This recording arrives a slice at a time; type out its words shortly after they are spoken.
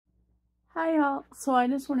Hi y'all. So I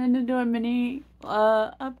just wanted to do a mini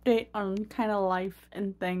update on kind of life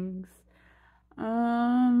and things.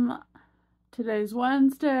 Um Today's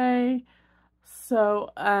Wednesday.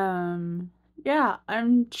 So yeah,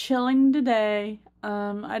 I'm chilling today.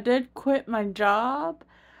 I did quit my job.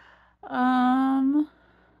 Um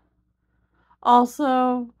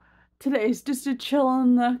Also today's just a chill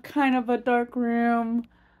in the kind of a dark room,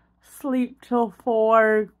 sleep till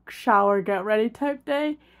 4, shower, get ready type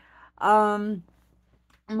day. Um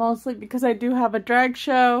Mostly because I do have a drag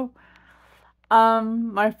show.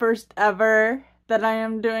 My first ever that I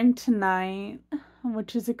am doing tonight,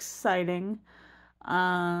 which is exciting.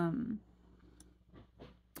 Um,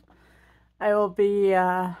 I will be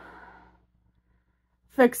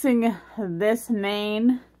fixing this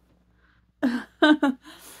mane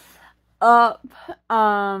up,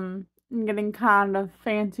 getting kind of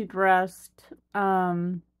fancy dressed.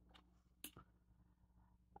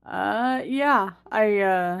 Yeah,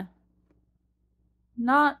 I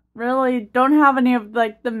not really don't have any of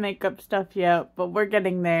like the makeup stuff yet, but we're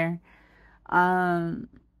getting there. Um,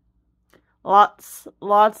 lots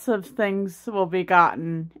of things will be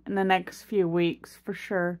gotten in the next few weeks for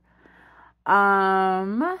sure.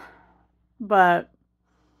 Um, but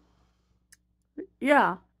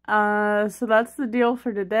yeah. So that's the deal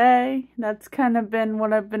for today. That's kind of been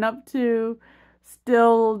what I've been up to.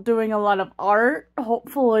 Still doing a lot of art.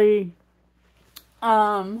 Hopefully,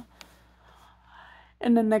 um,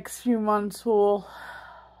 in the next few months we'll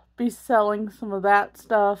be selling some of that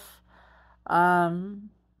stuff.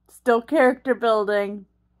 Still character building.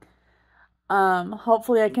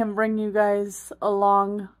 Hopefully I can bring you guys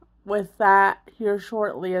along with that here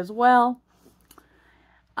shortly as well.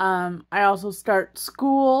 I also start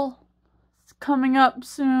school. It's coming up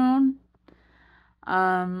soon.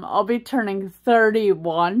 I'll be turning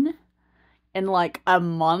 31 in like a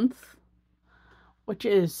month, which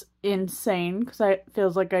is insane because it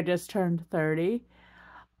feels like I just turned 30.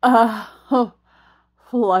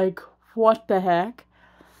 Like, what the heck?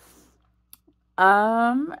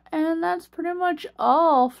 And that's pretty much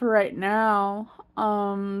all for right now.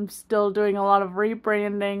 Still doing a lot of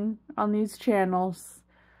rebranding on these channels.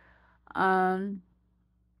 And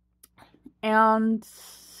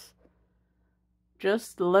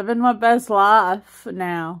just living my best life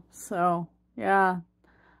now. So, yeah.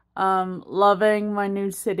 Loving my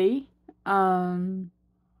new city.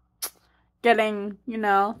 Getting,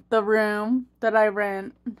 the room that I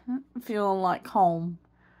rent, feeling like home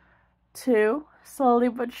too, slowly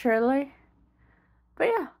but surely. But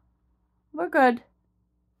yeah, we're good.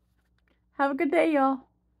 Have a good day, y'all.